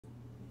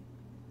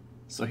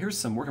So here's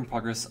some work in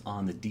progress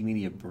on the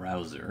Dmedia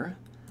browser.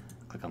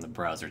 Click on the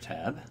browser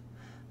tab.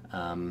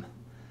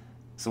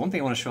 So one thing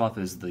I want to show off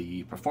is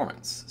the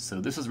performance. So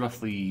this is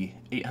roughly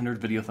 800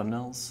 video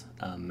thumbnails,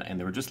 and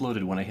they were just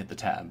loaded when I hit the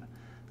tab.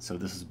 So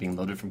this is being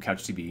loaded from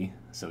CouchDB.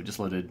 So it just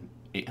loaded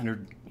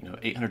 800,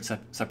 800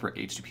 separate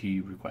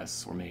HTTP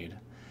requests were made.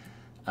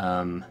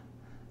 So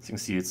you can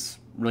see it's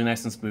really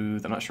nice and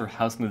smooth. I'm not sure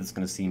how smooth it's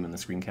going to seem in the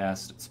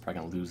screencast. It's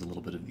probably going to lose a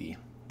little bit of the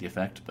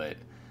effect, but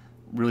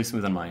really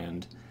smooth on my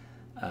end.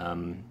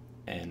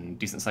 And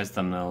decent sized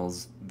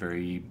thumbnails,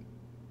 very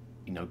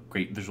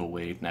great visual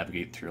way to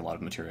navigate through a lot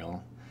of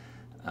material.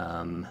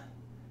 And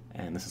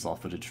this is all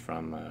footage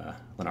from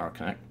Lenaro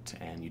Connect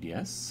and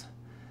UDS.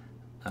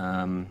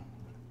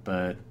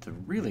 But the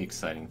really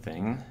exciting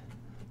thing,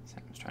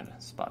 I'm just trying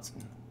to spot some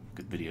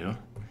good video,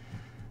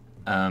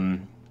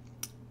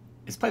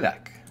 is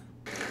playback.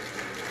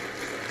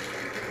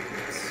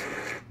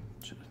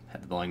 Should have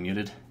had the volume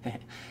muted.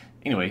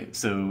 Anyway,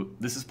 so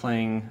this is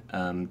playing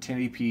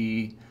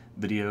 1080p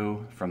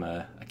video from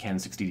a Canon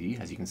 60D,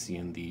 as you can see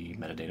in the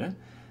metadata.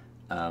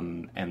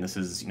 And this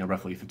is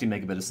roughly 50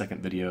 megabit a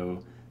second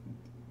video,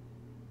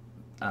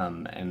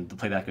 and the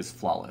playback is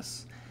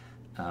flawless.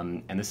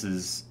 And this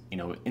is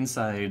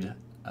inside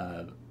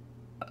a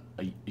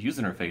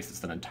user interface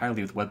that's done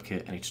entirely with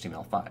WebKit and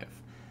HTML5.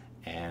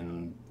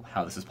 And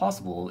how this is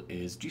possible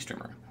is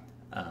GStreamer.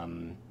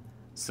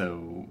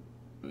 So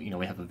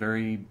we have a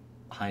very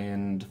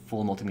high-end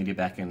full multimedia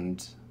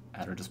backend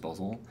at our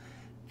disposal,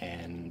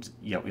 and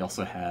yet we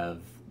also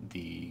have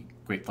the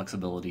great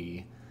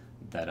flexibility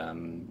that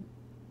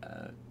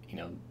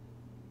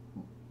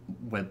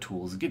web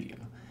tools give you.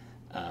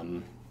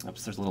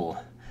 Oops, there's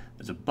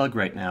a bug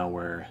right now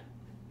where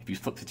if you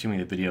flip through too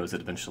many of the videos,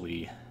 it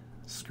eventually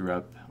screw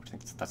up. I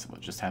think that's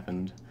what just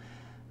happened.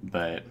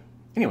 But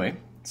anyway,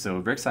 so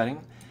very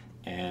exciting,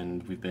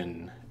 and we've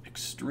been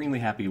extremely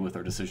happy with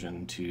our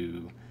decision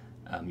to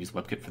use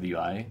WebKit for the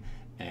UI,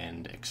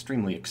 and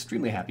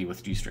extremely happy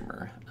with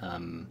GStreamer.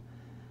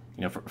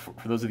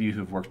 For those of you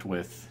who've worked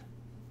with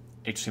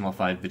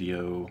HTML5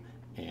 video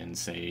in,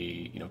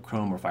 say,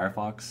 Chrome or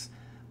Firefox,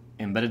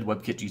 embedded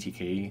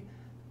WebKitGtk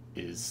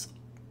is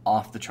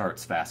off the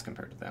charts fast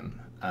compared to them.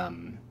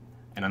 And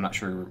I'm not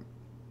sure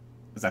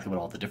exactly what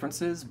all the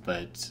difference is,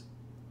 but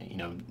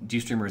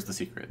GStreamer is the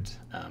secret.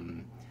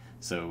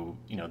 So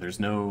there's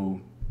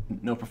no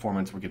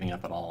performance we're giving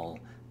up at all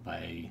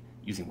by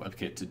using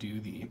WebKit to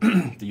do the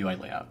the UI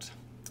layout.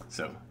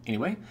 So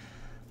anyway,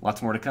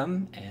 lots more to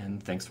come,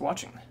 and thanks for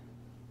watching.